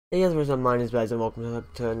Hey guys, what's up? My name is Badz and welcome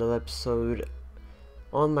to another episode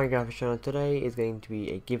on my graphics channel. Today is going to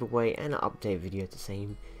be a giveaway and an update video at the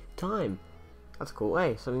same time. That's cool.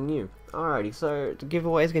 Hey, something new. Alrighty, so the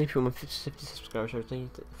giveaway is going to be on my 50 subscribers. So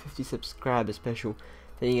 50 subscriber special.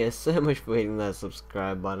 Thank you guys so much for hitting that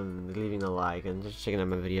subscribe button and leaving a like and just checking out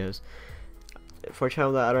my videos. For a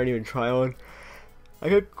channel that I don't even try on. I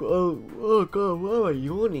got oh god, why am I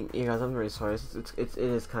yawning? Yeah guys, I'm very sorry. It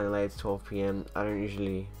is kind of late. It's 12 p.m. I don't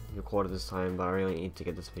usually record at this time, but I really need to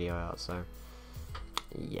get this video out. So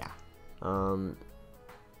yeah. But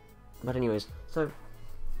anyways, so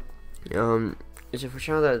it's a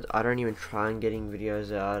channel that I don't even try on getting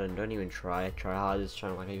videos out and don't even try hard. This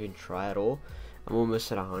channel, like I even try at all. I'm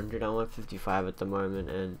almost at 100. I'm at 55 at the moment,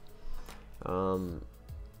 and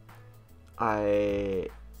I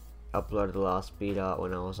uploaded the last beta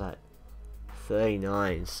when I was at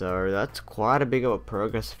 39, so that's quite a big of a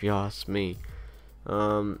progress if you ask me.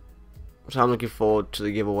 So I'm looking forward to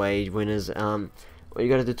the giveaway winners. What you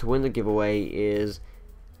gotta do to win the giveaway is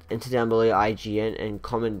enter down below your IGN and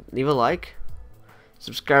comment, leave a like,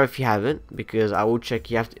 subscribe if you haven't, because I will check.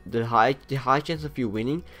 You have to, the high chance of you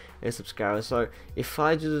winning is subscribers. So if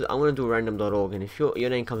I do, I'm gonna do random.org, and if your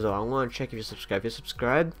name comes up, I'm gonna check if you're subscribed. If you're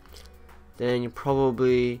subscribed, then you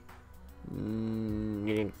probably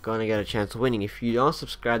you're gonna get a chance of winning. If you don't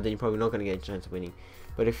subscribe, then you're probably not gonna get a chance of winning.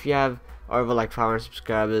 But if you have over like 500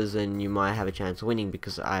 subscribers, then you might have a chance of winning,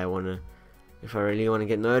 because if I really wanna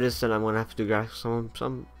get noticed, then I'm gonna have to do graphics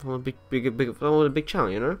some a big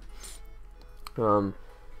channel, you know.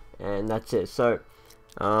 And that's it. So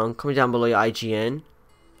comment down below your IGN.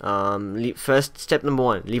 First, step number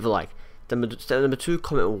 1, leave a like. Step number 2,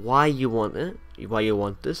 comment why you want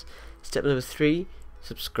this. Step number 3,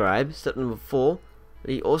 subscribe. Step number 4,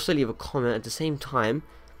 also leave a comment at the same time.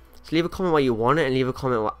 So leave a comment why you want it, and leave a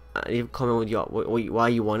comment with your why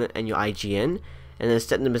you want it and your IGN. And then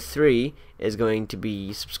step number 3 is going to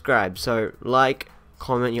be subscribe. So like,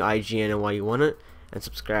 comment your IGN and why you want it, and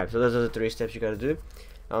subscribe. So those are the 3 steps you gotta do.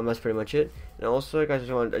 That's pretty much it. And also, guys,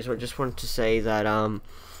 I just wanted to say that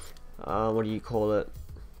what do you call it?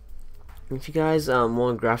 If you guys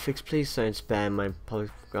want graphics, please don't spam my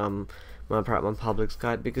public my public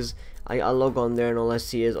Skype, because I log on there and all I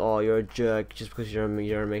see is, oh, you're a jerk just because you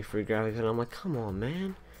don't make free graphics, and I'm like, come on,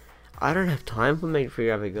 man, I don't have time for making free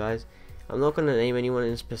graphics, guys. I'm not gonna name anyone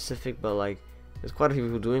in specific, but like, there's quite a few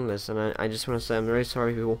people doing this, and I just want to say I'm very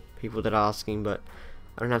sorry people that are asking, but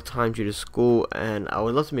I don't have time due to school, and I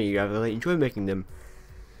would love to make you graphics. I enjoy making them,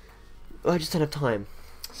 but I just don't have time.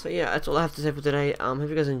 So yeah, that's all I have to say for today. Hope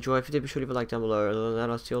you guys enjoy. If you did, be sure to leave a like down below. Other than that,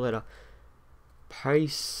 I'll see you later.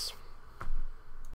 Peace.